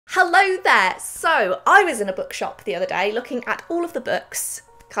Hello there! So, I was in a bookshop the other day looking at all of the books,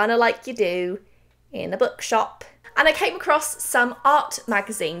 kind of like you do in a bookshop. And I came across some art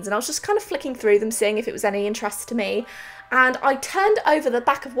magazines and I was just kind of flicking through them, seeing if it was any interest to me. And I turned over the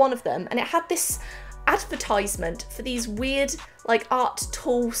back of one of them and it had this advertisement for these weird like art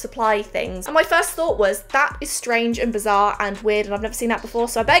tool supply things. And my first thought was, that is strange and bizarre and weird and I've never seen that before,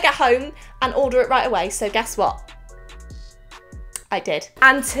 so I better get home and order it right away. So guess what? I did.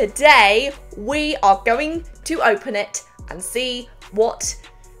 And today we are going to open it and see what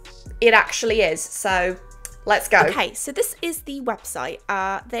it actually is. So let's go. Okay, so this is the website.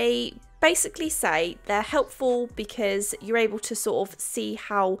 They basically say they're helpful because you're able to sort of see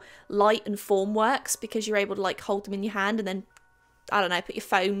how light and form works, because you're able to like hold them in your hand and then, I don't know, put your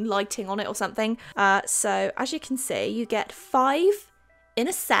phone lighting on it or something. So as you can see, you get 5 in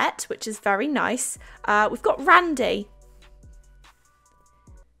a set, which is very nice. We've got Randy.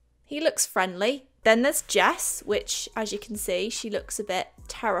 He looks friendly. Then there's Jess, which, as you can see, she looks a bit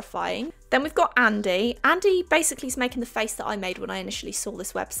terrifying. Then we've got Andy. Andy basically is making the face that I made when I initially saw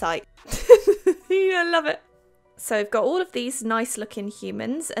this website. I love it. So we've got all of these nice looking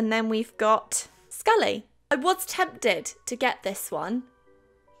humans, and then we've got Scully. I was tempted to get this one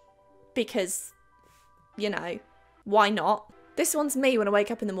because, you know, why not? This one's me when I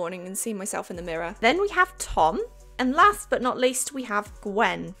wake up in the morning and see myself in the mirror. Then we have Tom. And last but not least, we have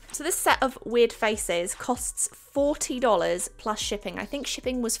Gwen. So this set of weird faces costs $40 plus shipping. I think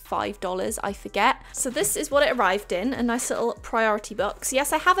shipping was $5, I forget. So this is what it arrived in, a nice little priority box.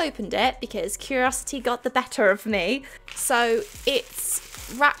 Yes, I have opened it because curiosity got the better of me. So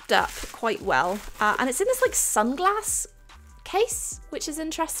it's wrapped up quite well. And it's in this like sunglass case, which is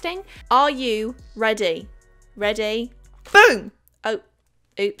interesting. Are you ready? Ready? Boom! Oh,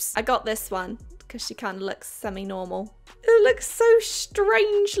 oops. I got this one, because she kind of looks semi-normal. It looks so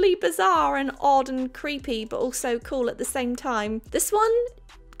strangely bizarre and odd and creepy, but also cool at the same time. This one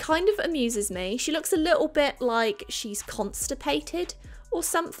kind of amuses me. She looks a little bit like she's constipated or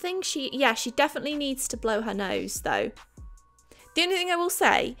something. She definitely needs to blow her nose though. The only thing I will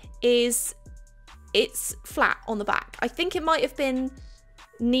say is it's flat on the back. I think it might have been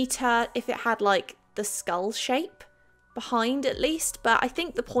neater if it had like the skull shape behind at least, but I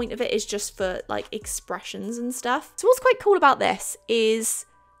think the point of it is just for like expressions and stuff. So what's quite cool about this is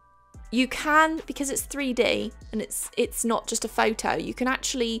you can, because it's 3D and it's not just a photo, you can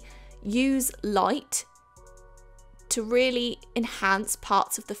actually use light to really enhance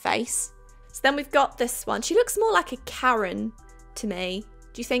parts of the face. So then we've got this one. She looks more like a Karen to me.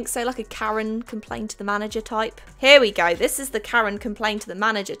 Do you think so? Like a Karen complain to the manager type? Here we go. This is the Karen complain to the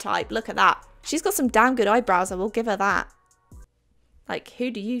manager type. Look at that. She's got some damn good eyebrows, I will give her that. Like, who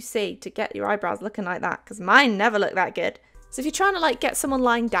do you see to get your eyebrows looking like that? Because mine never look that good. So if you're trying to like get someone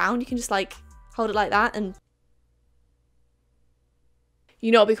lying down, you can just like hold it like that, and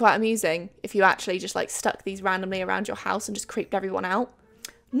you know, it'd be quite amusing if you actually just like stuck these randomly around your house and just creeped everyone out.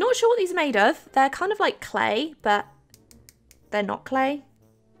 Not sure what these are made of. They're kind of like clay, but they're not clay.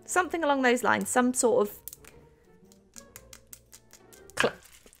 Something along those lines. Some sort of...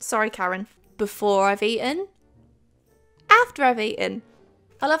 Sorry, Karen. Before I've eaten, after I've eaten.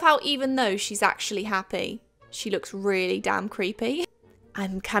 I love how even though she's actually happy, she looks really damn creepy.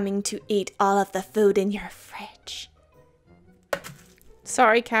 I'm coming to eat all of the food in your fridge.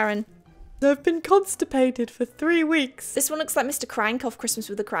 Sorry, Karen. I've been constipated for 3 weeks. This one looks like Mr. Crank off Christmas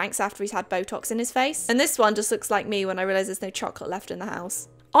with the Cranks after he's had Botox in his face. And this one just looks like me when I realise there's no chocolate left in the house.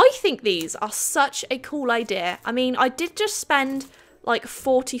 I think these are such a cool idea. I mean, I did just spend like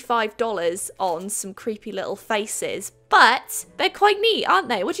 $45 on some creepy little faces, but they're quite neat, aren't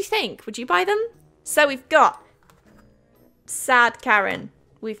they? What do you think? Would you buy them? So we've got sad Karen.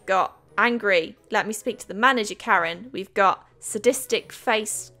 We've got angry, let me speak to the manager Karen. We've got sadistic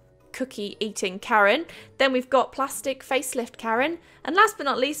face cookie eating Karen. Then we've got plastic facelift Karen. And last but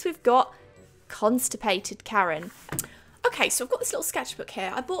not least, we've got constipated Karen. Okay, so I've got this little sketchbook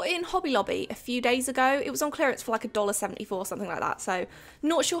here. I bought it in Hobby Lobby a few days ago. It was on clearance for like $1.74 or something like that. So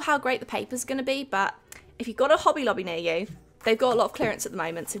not sure how great the paper's going to be, but if you've got a Hobby Lobby near you, they've got a lot of clearance at the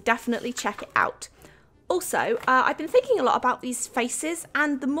moment, so definitely check it out. Also, I've been thinking a lot about these faces,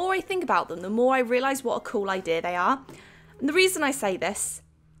 and the more I think about them, the more I realise what a cool idea they are. And the reason I say this...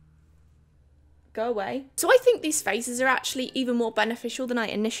 Go away. So I think these faces are actually even more beneficial than I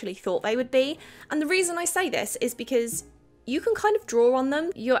initially thought they would be. And the reason I say this is because you can kind of draw on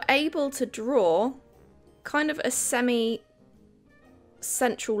them. You're able to draw kind of a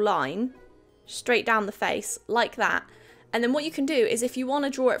semi-central line straight down the face like that. And then what you can do is if you want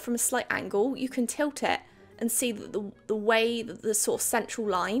to draw it from a slight angle, you can tilt it and see the way that the sort of central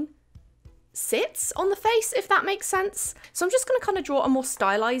line sits on the face, if that makes sense. So I'm just going to kind of draw a more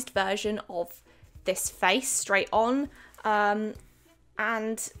stylized version of this face straight on. And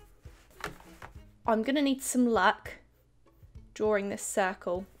I'm going to need some luck drawing this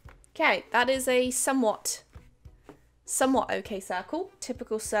circle. Okay, that is a somewhat okay circle.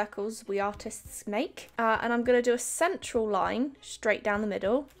 Typical circles we artists make. And I'm going to do a central line straight down the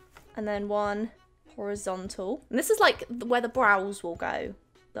middle, and then one horizontal. And this is like where the brows will go,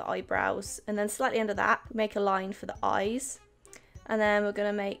 the eyebrows. And then slightly under that, make a line for the eyes. And then we're going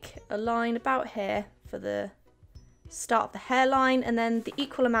to make a line about here for the start of the hairline, and then the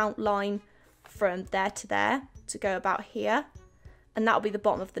equal amount line from there to there to go about here. And that'll be the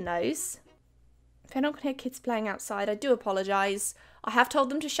bottom of the nose. If you're not going to hear kids playing outside, I do apologise. I have told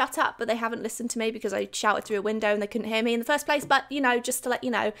them to shut up, but they haven't listened to me because I shouted through a window and they couldn't hear me in the first place. But, you know, just to let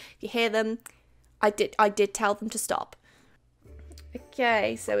you know, if you hear them, I did tell them to stop.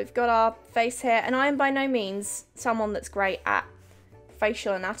 Okay, so we've got our face here, and I am by no means someone that's great at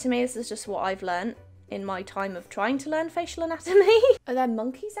facial anatomy. This is just what I've learnt in my time of trying to learn facial anatomy. Are there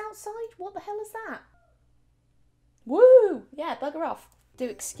monkeys outside? What the hell is that? Woo! Yeah, bugger off. Do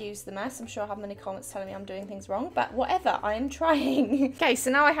excuse the mess. I'm sure I have many comments telling me I'm doing things wrong, but whatever, I am trying. Okay, so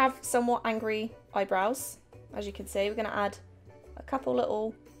now I have somewhat angry eyebrows. As you can see, we're going to add a couple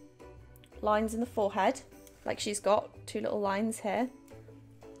little lines in the forehead, like she's got 2 little lines here.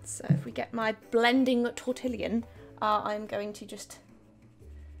 So if we get my blending tortillon, I'm going to just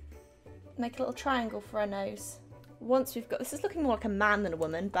make a little triangle for her nose. Once we've got, this is looking more like a man than a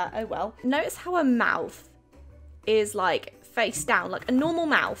woman, but oh well. Notice how her mouth is like face down. Like a normal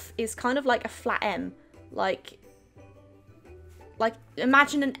mouth is kind of like a flat M. Like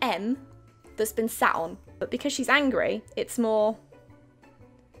imagine an M that's been sat on. But because she's angry, it's more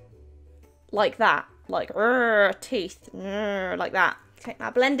like that. Like teeth, like that. Okay,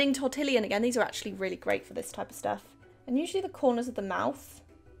 now blending tortillon again. These are actually really great for this type of stuff. And usually the corners of the mouth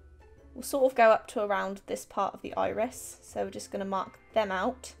will sort of go up to around this part of the iris. So we're just going to mark them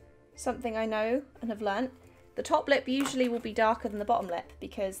out. Something I know and have learnt. The top lip usually will be darker than the bottom lip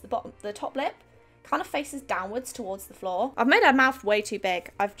because the top lip kind of faces downwards towards the floor. I've made her mouth way too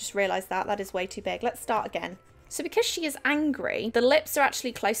big. I've just realised that is way too big. Let's start again. So because she is angry, the lips are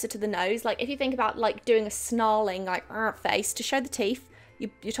actually closer to the nose. Like if you think about like doing a snarling like face to show the teeth,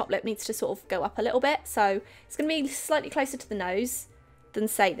 your top lip needs to sort of go up a little bit. So it's going to be slightly closer to the nose than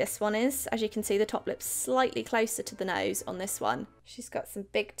say this one is. As you can see, the top lip's slightly closer to the nose on this one. She's got some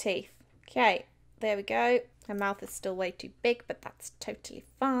big teeth. Okay, there we go. Her mouth is still way too big, but that's totally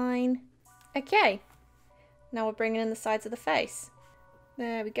fine. Okay, now we're bringing in the sides of the face.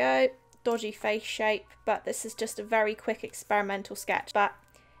 There we go. Dodgy face shape, but this is just a very quick experimental sketch, but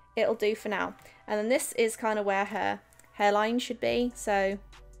it'll do for now. And then this is kind of where her hairline should be, so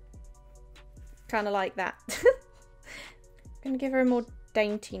kind of like that. I'm going to give her a more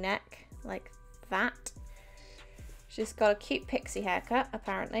dainty neck, like that. She's got a cute pixie haircut,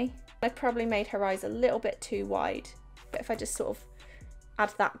 apparently. I probably made her eyes a little bit too wide, but if I just sort of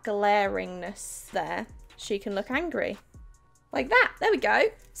add that glaringness there, she can look angry. Like that. There we go.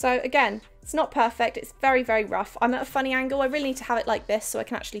 So again, it's not perfect. It's very, very rough. I'm at a funny angle. I really need to have it like this so I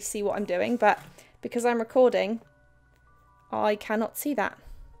can actually see what I'm doing, but because I'm recording, I cannot see that.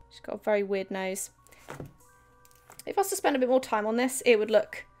 She's got a very weird nose. If I was to spend a bit more time on this, it would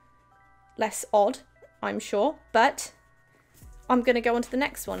look less odd, I'm sure, but I'm going to go on to the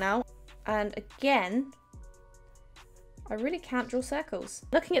next one now. And again, I really can't draw circles.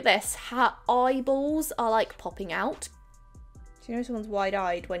 Looking at this, her eyeballs are like popping out. Do you know someone's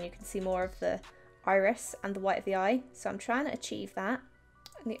wide-eyed when you can see more of the iris and the white of the eye? So I'm trying to achieve that.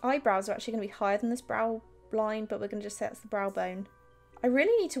 And the eyebrows are actually going to be higher than this brow line, but we're going to just say that's the brow bone. I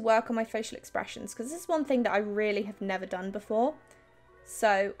really need to work on my facial expressions because this is one thing that I really have never done before.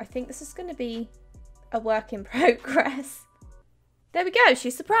 So I think this is going to be a work in progress. There we go.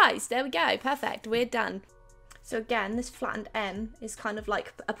 She's surprised. There we go. Perfect. We're done. So again, this flattened M is kind of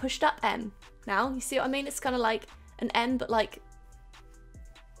like a pushed up M. Now, you see what I mean? It's kind of like an M, but like,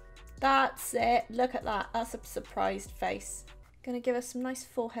 that's it. Look at that. That's a surprised face. Gonna give her some nice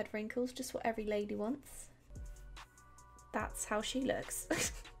forehead wrinkles, just what every lady wants. That's how she looks.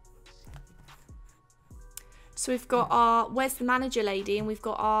 So we've got our where's the manager lady, and we've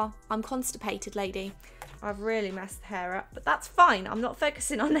got our I'm constipated lady. I've really messed the hair up, but that's fine. I'm not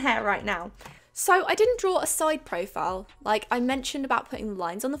focusing on the hair right now. So I didn't draw a side profile. Like I mentioned about putting the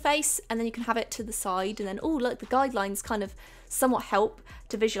lines on the face, and then you can have it to the side, and then, oh look, the guidelines kind of somewhat help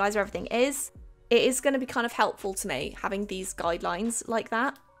to visualize where everything is. It is going to be kind of helpful to me having these guidelines like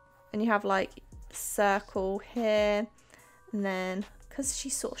that. And you have like circle here, and then because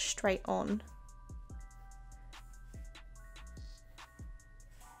she's sort of straight on,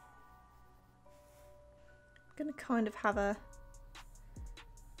 I'm going to kind of have a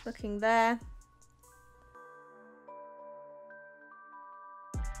looking there.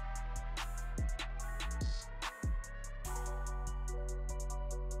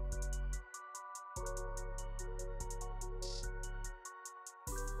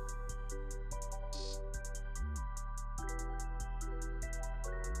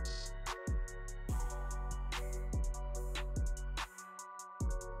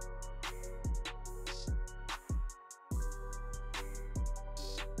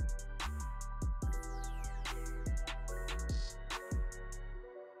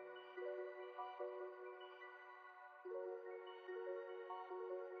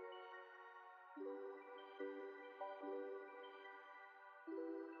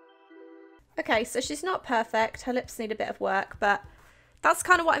 Okay, so she's not perfect, her lips need a bit of work, but that's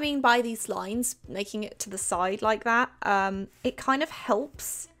kind of what I mean by these lines, making it to the side like that. It kind of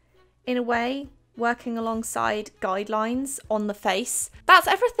helps, in a way, working alongside guidelines on the face. That's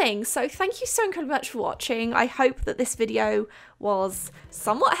everything, so thank you so incredibly much for watching. I hope that this video was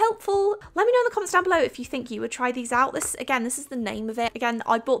somewhat helpful. Let me know in the comments down below if you think you would try these out. This is the name of it. Again,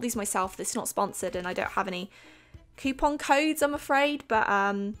 I bought these myself, this is not sponsored, and I don't have any coupon codes, I'm afraid, but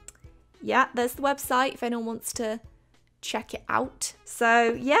yeah, there's the website if anyone wants to check it out.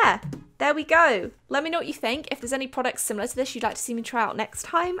 So yeah, there we go. Let me know what you think. If there's any products similar to this you'd like to see me try out next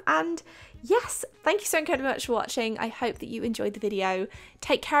time. And yes, thank you so incredibly much for watching. I hope that you enjoyed the video.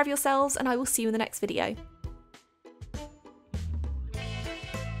 Take care of yourselves, and I will see you in the next video.